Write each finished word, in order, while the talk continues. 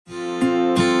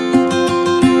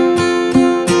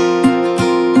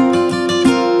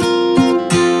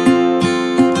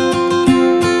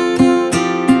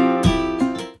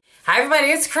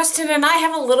it's Kristin, and I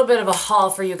have a little bit of a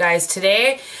haul for you guys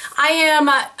today. I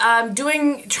am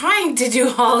trying to do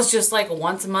hauls just like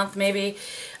once a month maybe.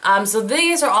 So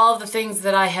these are all of the things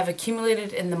that I have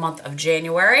accumulated in the month of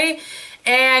January.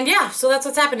 And yeah, so that's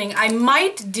what's happening. I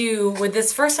might do, with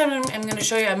this first time I'm going to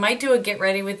show you, I might do a get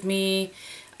ready with me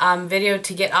video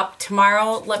to get up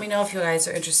tomorrow. Let me know if you guys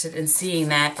are interested in seeing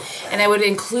that. And I would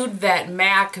include that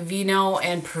MAC, Vino,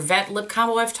 and Prevent lip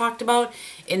combo I've talked about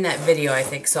in that video, I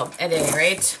think. So at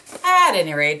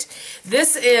any rate,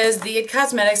 this is the IT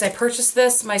Cosmetics. I purchased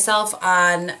this myself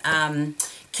on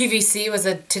QVC. It was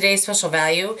a today's special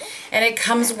value. And it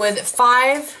comes with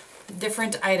 5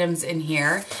 different items in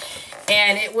here.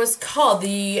 And it was called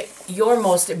the Your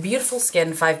Most Beautiful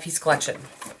Skin 5-piece collection.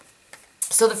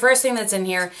 So the first thing that's in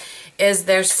here is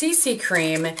their CC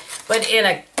cream, but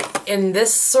in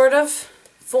this sort of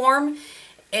form.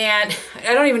 And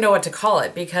I don't even know what to call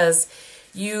it, because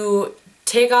you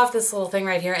take off this little thing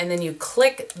right here and then you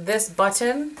click this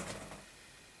button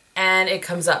and it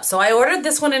comes up. So I ordered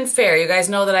this one in Fair. You guys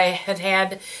know that I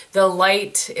had the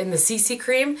light in the CC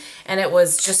cream and it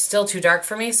was just still too dark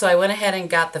for me. So I went ahead and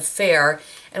got the Fair.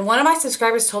 And one of my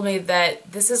subscribers told me that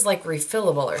this is like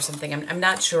refillable or something. I'm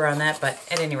not sure on that, but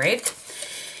at any rate.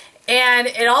 And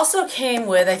it also came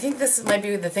with, I think this might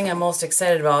be the thing I'm most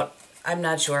excited about. I'm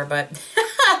not sure, but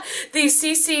the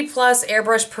CC Plus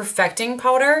Airbrush Perfecting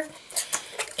Powder.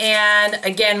 And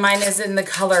again, mine is in the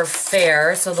color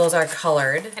Fair, so those are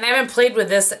colored. And I haven't played with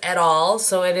this at all,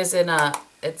 so it is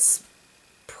it's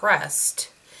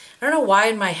pressed. I don't know why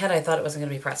in my head I thought it wasn't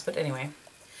going to be pressed, but anyway.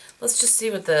 Let's just see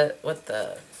what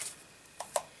the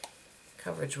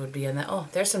coverage would be in that. Oh,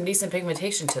 there's some decent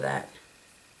pigmentation to that.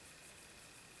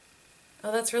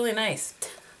 Oh, that's really nice.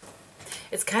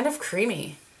 It's kind of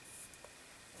creamy.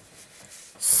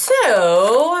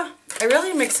 So, I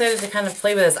really am excited to kind of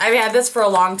play with this. I've had this for a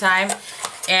long time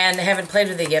and haven't played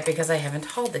with it yet because I haven't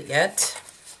hauled it yet.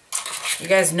 You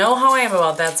guys know how I am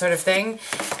about that sort of thing.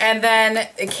 And then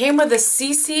it came with a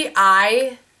CC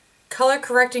Eye Color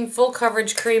Correcting Full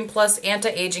Coverage Cream Plus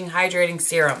Anti-Aging Hydrating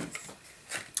Serum.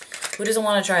 Who doesn't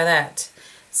want to try that?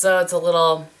 So it's a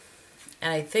little,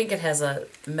 and I think it has a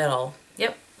metal,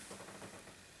 yep,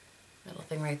 metal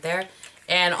thing right there.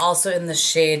 And also in the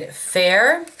shade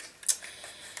Fair.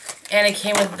 And it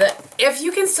came with the, if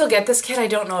you can still get this kit, I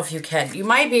don't know if you can. You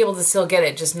might be able to still get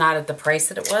it, just not at the price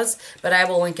that it was, but I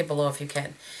will link it below if you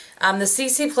can. The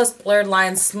CC Plus Blurred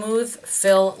Lines Smooth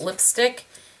Fill Lipstick,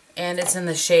 and it's in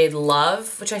the shade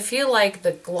Love, which I feel like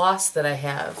the gloss that I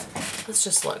have. Let's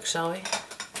just look, shall we?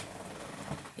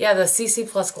 Yeah, the CC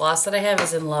Plus gloss that I have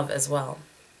is in Love as well.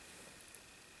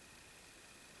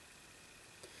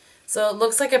 So it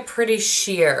looks like a pretty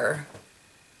sheer.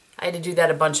 I had to do that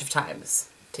a bunch of times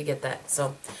to get that.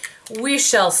 So we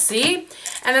shall see.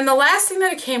 And then the last thing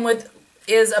that it came with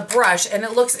is a brush, and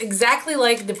it looks exactly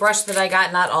like the brush that I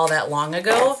got not all that long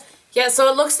ago. Yeah, so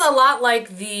it looks a lot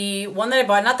like the one that I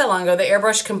bought not that long ago, the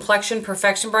Airbrush Complexion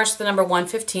Perfection Brush, the number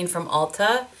 115 from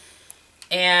Ulta.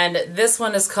 And this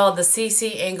one is called the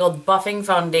CC Angled Buffing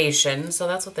Foundation. So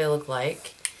that's what they look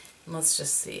like. And let's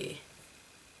just see.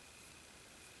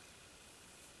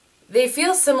 They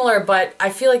feel similar, but I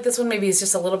feel like this one maybe is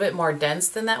just a little bit more dense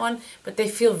than that one, but they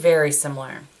feel very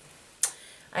similar.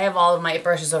 I have all of my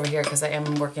brushes over here because I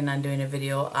am working on doing a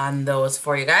video on those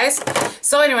for you guys.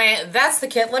 So anyway, that's the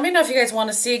kit. Let me know if you guys want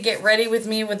to see it. Get ready with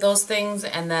me with those things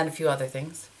and then a few other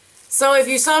things. So if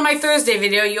you saw my Thursday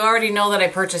video, you already know that I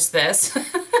purchased this.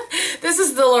 This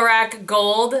is the Lorac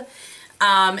Gold.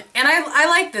 And I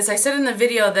like this. I said in the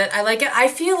video that I like it. I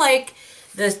feel like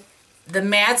the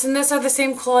mattes in this are the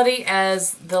same quality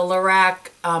as the Lorac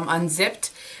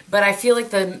Unzipped, but I feel like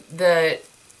the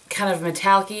kind of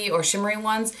metallic-y or shimmery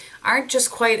ones aren't just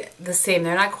quite the same.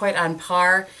 They're not quite on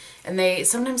par, and they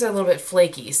sometimes are a little bit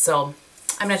flaky, so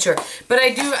I'm not sure. But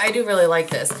I do really like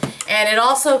this. And it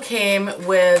also came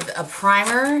with a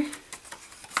primer,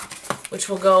 which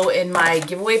will go in my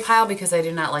giveaway pile because I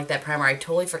do not like that primer. I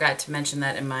totally forgot to mention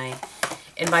that in my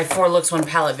 4 Looks 1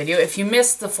 Palette video. If you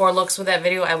missed the 4 Looks with that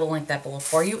video, I will link that below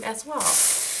for you as well.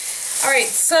 Alright,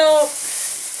 so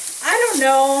I don't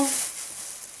know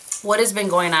what has been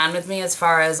going on with me as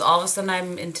far as all of a sudden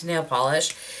I'm into nail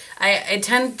polish. I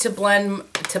tend to blame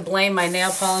my nail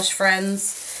polish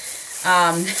friends,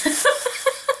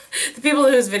 the people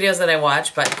whose videos that I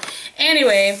watch, but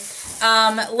anyway,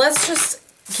 let's just,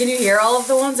 can you hear all of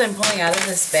the ones I'm pulling out of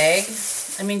this bag?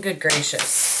 I mean, good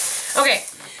gracious. Okay.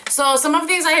 So some of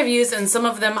these I have used and some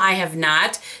of them I have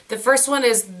not. The first one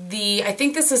is I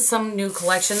think this is some new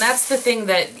collection. That's the thing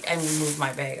that, I'm going to move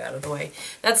my bag out of the way.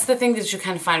 That's the thing that you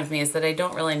kind of find with me, is that I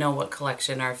don't really know what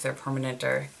collection or if they're permanent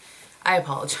or I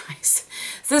apologize.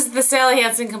 So this is the Sally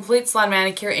Hansen Complete Salon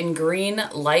Manicure in Green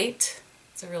Light.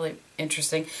 It's a really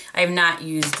interesting. I have not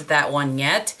used that one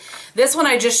yet. This one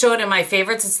I just showed in my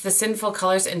favorites. It's the Sinful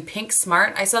Colors in Pink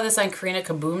Smart. I saw this on Karina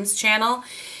Kaboom's channel.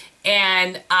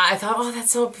 And I thought, oh,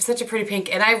 that's such a pretty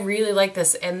pink. And I really like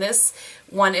this. And this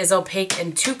one is opaque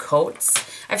in 2 coats.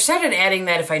 I've started adding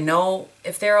that if I know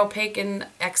if they're opaque in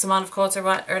X amount of coats or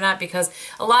not, because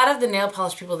a lot of the nail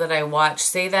polish people that I watch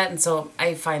say that, and so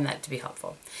I find that to be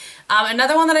helpful.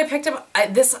 Another one that I picked up, I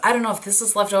don't know if this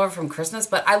is left over from Christmas,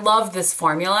 but I love this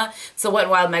formula. It's the Wet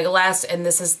n Wild Megalast, and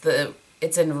this is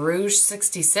it's in Rouge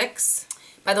 66.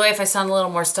 By the way, if I sound a little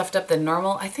more stuffed up than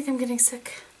normal, I think I'm getting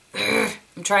sick.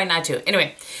 I'm trying not to.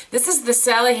 Anyway, this is the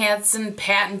Sally Hansen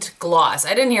Patent Gloss.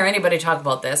 I didn't hear anybody talk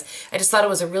about this. I just thought it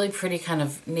was a really pretty kind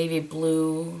of navy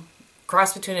blue,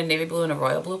 cross between a navy blue and a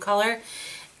royal blue color.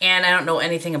 And I don't know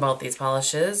anything about these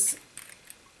polishes.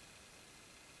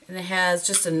 And it has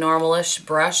just a normal-ish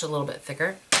brush, a little bit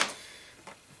thicker.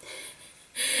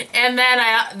 And then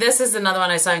this is another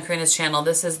one I saw on Karina's channel.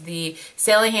 This is the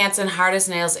Sally Hansen Hard as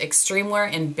Nails Extreme Wear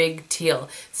in Big Teal.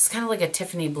 This is kind of like a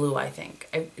Tiffany blue, I think.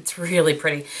 It's really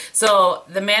pretty. So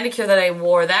the manicure that I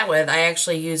wore that with, I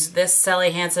actually used this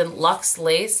Sally Hansen Luxe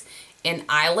Lace in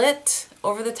Eyelet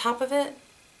over the top of it.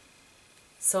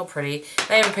 So pretty.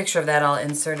 I have a picture of that. I'll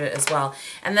insert it as well.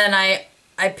 And then I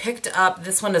picked up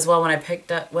this one as well when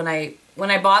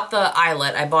I bought the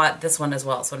Eyelet. I bought this one as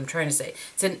well. So what I'm trying to say,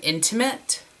 it's an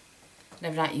Intimate, and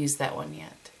I've not used that one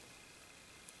yet.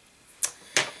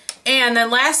 And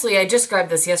then lastly, I just grabbed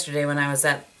this yesterday when I was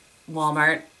at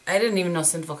Walmart. I didn't even know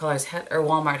Sinful Colors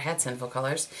Walmart had Sinful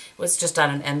Colors. It was just on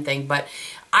an end thing, but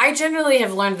I generally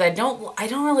have learned that I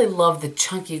don't really love the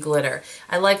chunky glitter.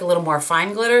 I like a little more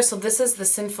fine glitter. So this is the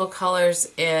Sinful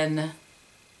Colors in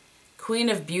Queen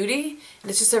of Beauty, and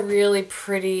it's just a really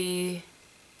pretty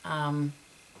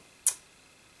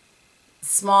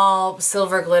small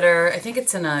silver glitter. I think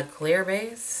it's in a clear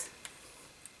base.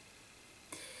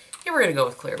 Yeah, we're gonna go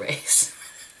with clear base.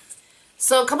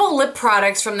 So a couple of lip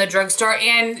products from the drugstore,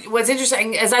 and what's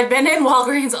interesting is I've been in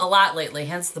Walgreens a lot lately,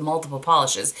 hence the multiple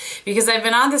polishes, because I've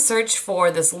been on the search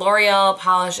for this L'Oreal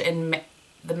polish in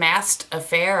the Masked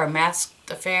Affair, or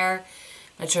Masked Affair.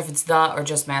 Not sure if it's the or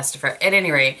just Masked Affair. At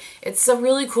any rate, it's a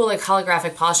really cool like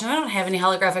holographic polish, and I don't have any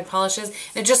holographic polishes.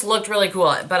 It just looked really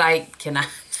cool, but I cannot.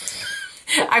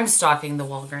 I'm stalking the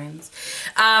Walgreens.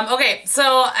 Okay,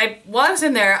 so while I was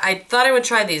in there, I thought I would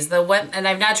try these. And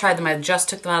I've not tried them. I just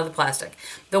took them out of the plastic.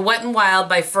 The Wet n Wild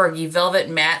by Fergie Velvet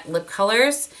Matte Lip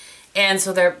Colors. And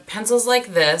so they're pencils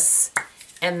like this,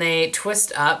 and they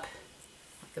twist up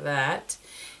like that.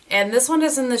 And this one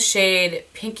is in the shade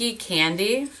Pinky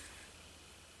Candy.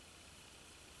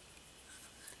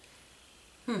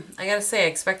 I gotta say, I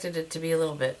expected it to be a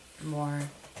little bit more.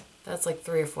 That's like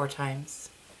 3 or 4 times.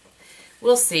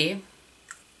 We'll see.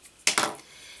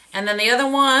 And then the other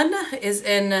one is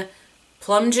in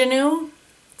Plumgenue.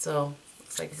 So,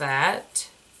 looks like that.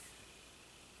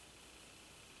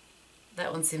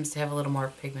 That one seems to have a little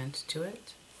more pigment to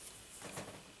it.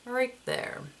 Right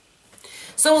there.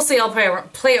 So we'll see. I'll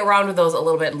play around with those a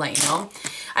little bit and let you know.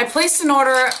 I placed an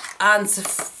order on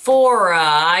Sephora.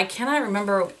 I cannot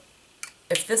remember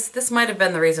if this might have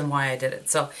been the reason why I did it.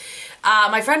 So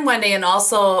my friend Wendy and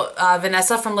also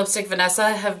Vanessa from Lipstick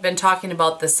Vanessa have been talking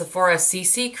about the Sephora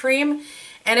CC cream,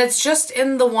 and it's just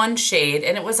in the one shade,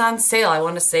 and it was on sale, I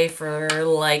want to say for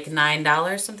like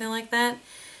 $9, something like that.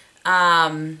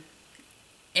 And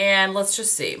let's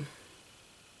just see.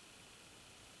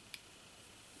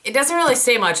 It doesn't really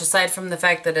say much aside from the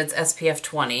fact that it's SPF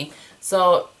 20.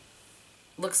 So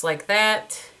looks like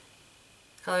that.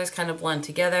 Colors kind of blend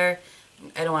together.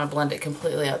 I don't want to blend it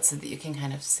completely out so that you can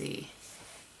kind of see.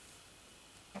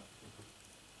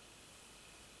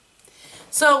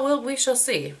 So we shall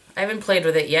see. I haven't played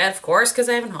with it yet, of course, because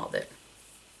I haven't hauled it.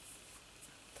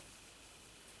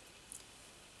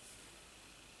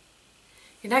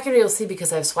 You're not going to be able to see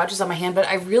because I have swatches on my hand, but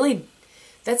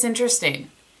that's interesting.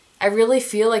 I really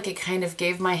feel like it kind of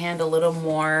gave my hand a little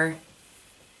more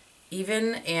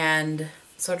even and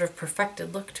sort of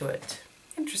perfected look to it.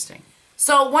 Interesting.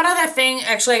 So one other thing,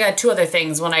 actually I got 2 other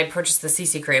things when I purchased the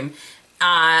CC cream.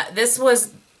 This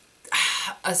was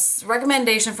a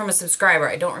recommendation from a subscriber.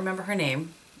 I don't remember her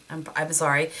name. I'm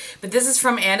sorry. But this is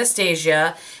from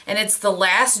Anastasia, and it's the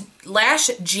Lash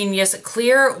Genius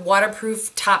Clear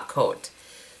Waterproof Top Coat.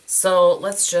 So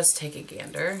let's just take a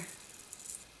gander.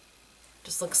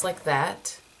 Just looks like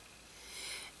that.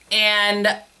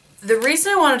 And the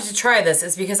reason I wanted to try this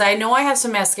is because I know I have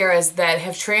some mascaras that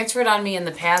have transferred on me in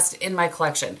the past in my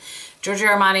collection. Giorgio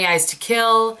Armani Eyes to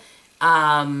Kill,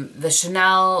 the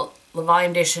Chanel Le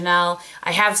Volume de Chanel.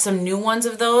 I have some new ones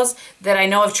of those that I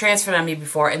know have transferred on me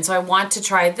before, and so I want to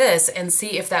try this and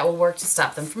see if that will work to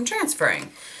stop them from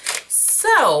transferring.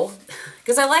 So,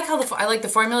 because I like how I like the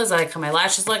formulas, I like how my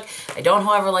lashes look. I don't,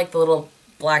 however, like the little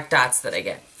black dots that I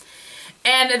get.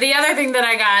 And the other thing that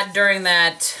I got during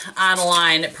that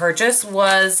online purchase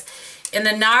was in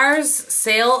the Nars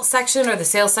sale section, or the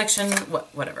sale section,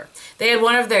 whatever. They had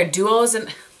one of their duos,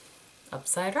 and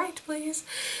upside right, please.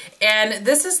 And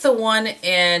this is the one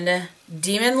in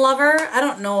Demon Lover. I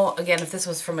don't know, again, if this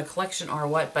was from a collection or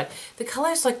what, but the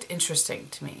colors looked interesting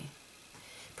to me.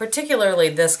 Particularly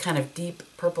this kind of deep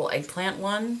purple eggplant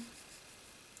one.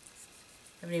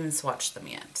 I haven't even swatched them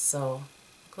yet, so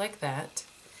look like that.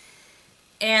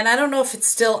 And I don't know if it's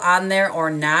still on there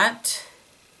or not.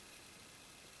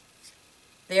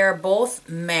 They are both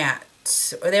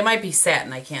matte, or they might be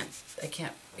satin. I can't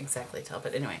exactly tell,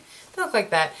 but anyway, they look like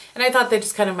that. And I thought they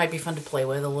just kind of might be fun to play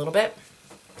with a little bit.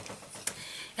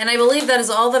 And I believe that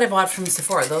is all that I bought from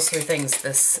Sephora, those 3 things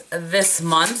this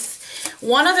month.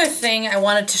 One other thing I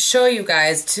wanted to show you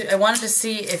guys, I wanted to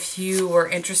see if you were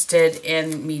interested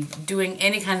in me doing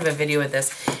any kind of a video with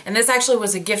this. And this actually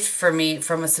was a gift for me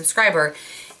from a subscriber.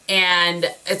 And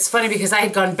it's funny because I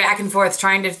had gone back and forth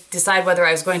trying to decide whether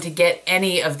I was going to get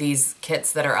any of these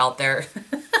kits that are out there.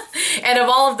 And of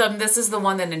all of them, this is the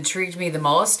one that intrigued me the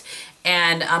most.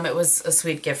 And it was a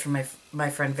sweet gift from my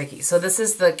friend Vicky. So this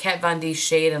is the Kat Von D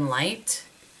Shade and Light.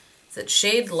 Is it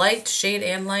Shade Light? Shade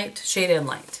and Light? Shade and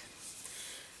Light.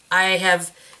 I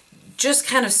have just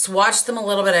kind of swatched them a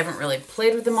little bit. I haven't really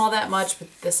played with them all that much, but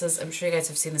this is, I'm sure you guys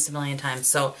have seen this a million times.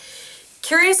 So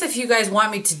curious if you guys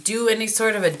want me to do any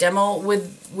sort of a demo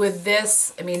with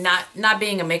this. I mean, not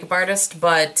being a makeup artist,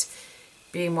 but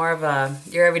being more of a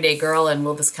your everyday girl, and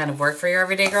will this kind of work for your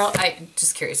everyday girl? I'm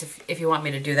just curious if you want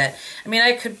me to do that. I mean,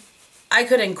 I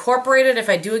could incorporate it if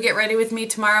I do a get ready with me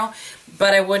tomorrow,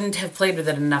 but I wouldn't have played with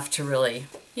it enough to really,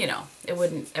 you know, I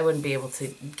wouldn't be able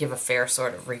to give a fair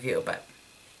sort of review. But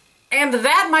and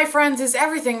that, my friends, is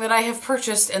everything that I have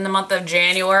purchased in the month of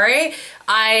January.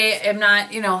 I am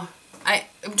not, you know,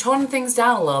 I'm toning things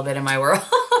down a little bit in my world.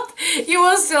 You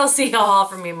will still see a haul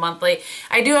from me monthly.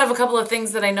 I do have a couple of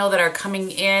things that I know that are coming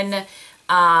in.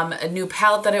 A new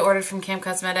palette that I ordered from Camp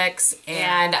Cosmetics,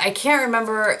 and I can't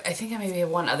remember, I think I maybe have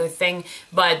one other thing,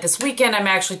 but this weekend I'm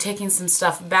actually taking some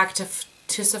stuff back to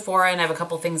Sephora, and I have a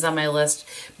couple things on my list,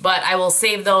 but I will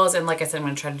save those, and like I said, I'm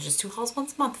going to try to just do hauls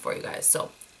once a month for you guys.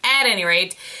 So at any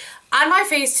rate, on my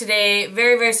face today,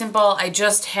 very, very simple. I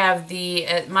just have the,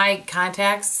 my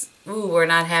contacts. Ooh, we're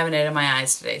not having it in my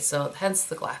eyes today, so hence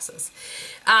the glasses.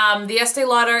 The Estee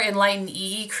Lauder Enlighten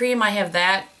EE Cream, I have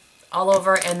that all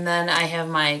over, and then I have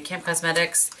my Camp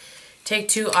Cosmetics Take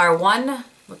 2 R1.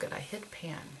 Look at, I hit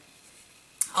pan.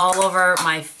 All over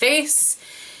my face.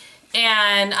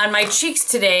 And on my cheeks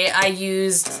today, I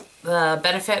used the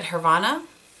Benefit Havana.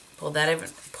 Pulled that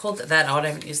out. I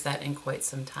haven't used that in quite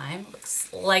some time.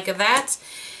 Looks like that.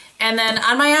 And then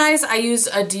on my eyes, I used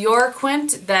a Dior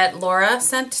Quint that Laura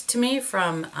sent to me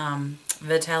from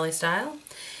Vitaly Style.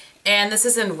 And this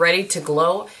is in Ready to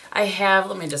Glow. I have,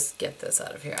 let me just get this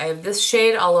out of here. I have this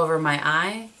shade all over my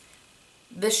eye,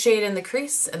 this shade in the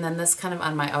crease, and then this kind of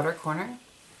on my outer corner.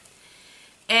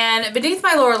 And beneath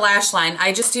my lower lash line,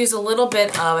 I just use a little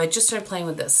bit of, I just started playing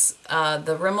with this,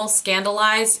 the Rimmel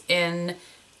Scandalized in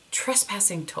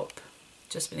Trespassing Taupe,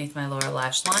 just beneath my lower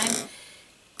lash line.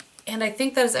 And I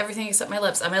think that is everything except my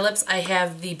lips. On my lips, I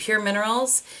have the Pure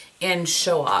Minerals in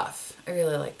Show Off. I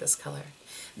really like this color.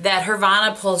 That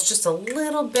Havana pulls just a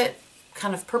little bit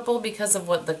kind of purple because of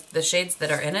what the shades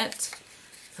that are in it.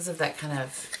 Because of that kind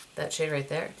of, that shade right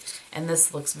there. And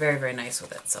this looks very, very nice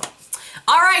with it. So,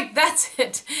 alright, that's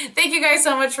it. Thank you guys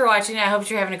so much for watching. I hope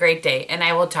you're having a great day. And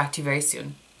I will talk to you very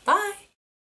soon. Bye!